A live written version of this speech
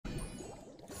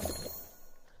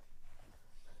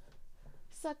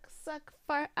suck, suck,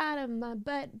 fart out of my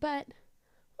butt, butt.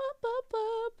 Whoop, whoop,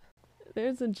 whoop.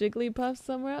 There's a Jigglypuff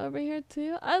somewhere over here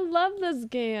too. I love this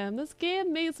game. This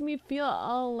game makes me feel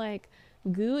all like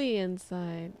gooey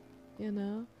inside, you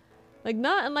know? Like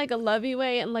not in like a lovey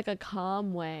way, in like a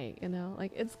calm way, you know?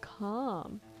 Like it's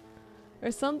calm.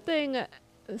 There's something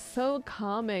so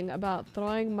calming about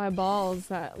throwing my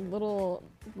balls at little,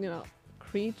 you know,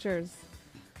 creatures.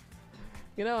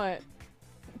 You know what?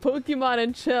 Pokemon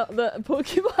and chill. The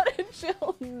Pokemon and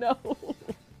chill. No.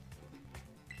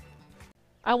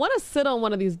 I want to sit on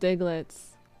one of these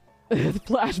Diglets.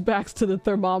 Flashbacks to the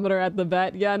thermometer at the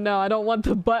vet. Yeah, no, I don't want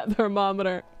the butt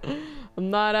thermometer. I'm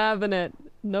not having it.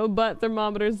 No butt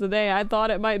thermometers today. I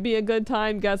thought it might be a good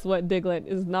time. Guess what, Diglett?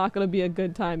 It's not gonna be a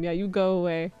good time. Yeah, you go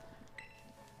away.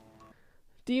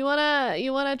 Do you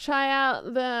wanna try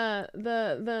out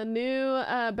the new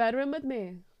bedroom with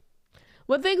me?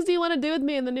 What things do you want to do with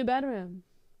me in the new bedroom?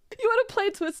 You want to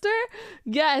play Twister?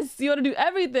 Yes, you want to do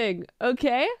everything.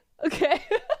 Okay? Okay.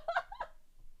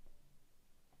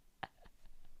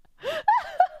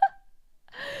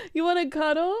 You want to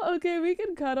cuddle? Okay, we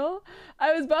can cuddle.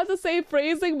 I was about to say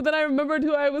phrasing, but then I remembered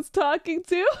who I was talking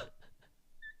to.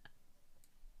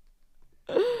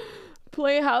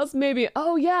 Playhouse, maybe.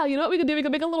 Oh yeah, you know what we can do? We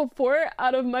can make a little fort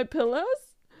out of my pillows.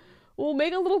 We'll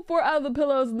make a little fort out of the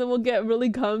pillows and then we'll get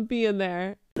really comfy in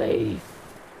there. Play.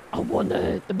 I want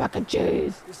the mac and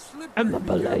cheese and my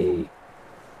ballet.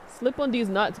 Slip on these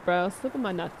nuts, bro. Slip on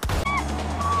my nuts.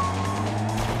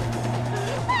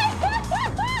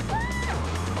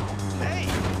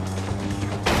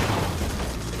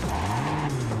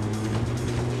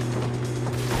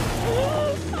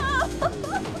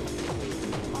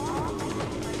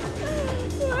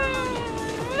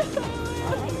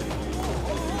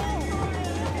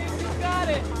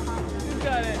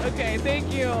 Okay,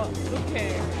 thank you.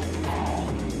 Okay.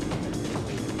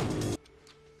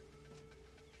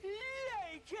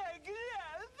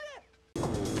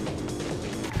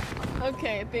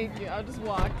 Okay, thank you. I'll just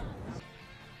walk.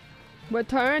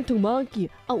 Return to monkey.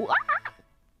 Oh, ah!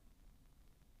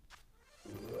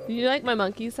 Do you like my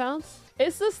monkey sounds?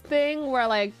 It's this thing where,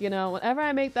 like, you know, whenever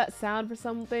I make that sound for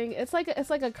something, it's like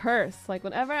a curse. Like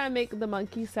whenever I make the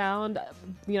monkey sound,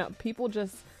 you know, people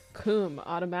just coom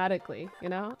automatically, you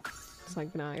know? It's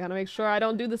like, no, I gotta make sure I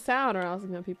don't do the sound or else, you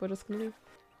know, people are just gonna leave.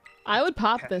 I would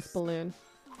pop this balloon.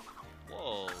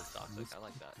 Whoa, toxic, I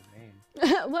like that.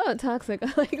 Whoa, toxic,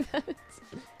 I like that.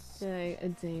 Yeah,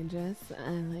 dangerous,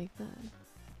 I like that.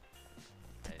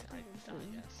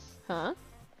 Yes. Huh?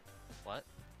 What?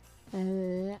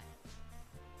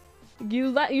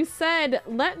 You said,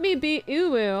 let me be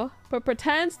Uwu, but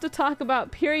pretends to talk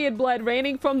about period blood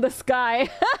raining from the sky.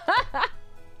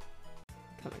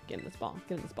 Come on, get in this ball.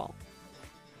 Get in this ball.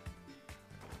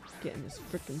 Get in this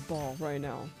freaking ball right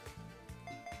now.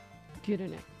 Get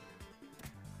in it.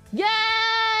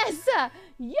 Yes!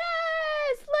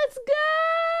 Yes! Let's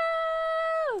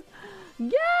go!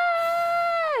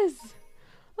 Yes!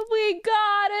 We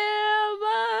got him!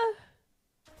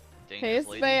 Hey,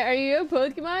 Spay, are you a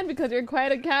Pokemon? Because you're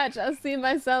quite a catch. I'll see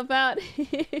myself out.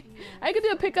 I could do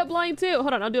a pickup line too.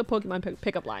 Hold on, I'll do a Pokemon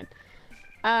pickup line.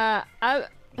 How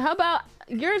about,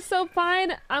 you're so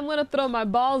fine, I'm gonna throw my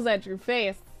balls at your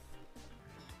face.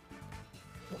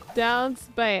 Down,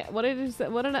 Spay. What did you say?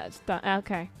 What did I?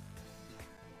 Okay.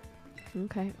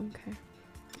 Okay.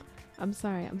 I'm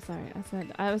sorry. I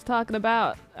said I was talking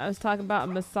about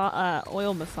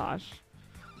oil massage.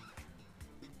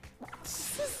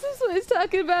 This is what he's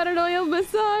talking about, an oil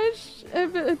massage.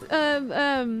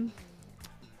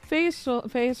 Facial,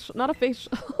 not a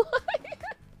facial.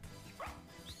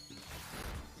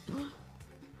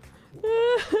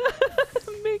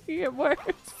 I'm making it worse.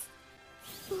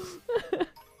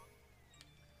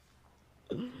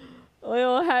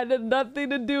 Oil had nothing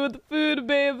to do with food,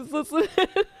 babes. Listen.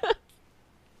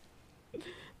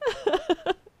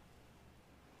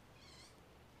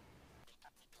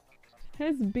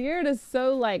 His beard is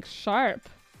so, like, sharp.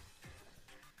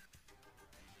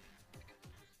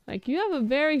 Like, you have a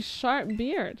very sharp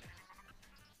beard.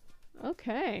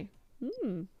 Okay.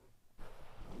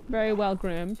 Very well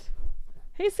groomed.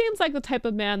 He seems like the type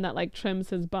of man that, like, trims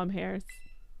his bum hairs.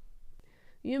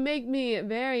 You make me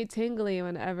very tingly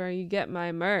whenever you get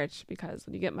my merch, because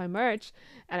when you get my merch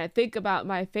and I think about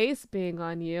my face being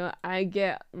on you, I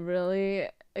get really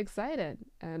excited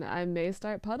and I may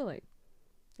start puddling,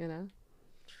 you know?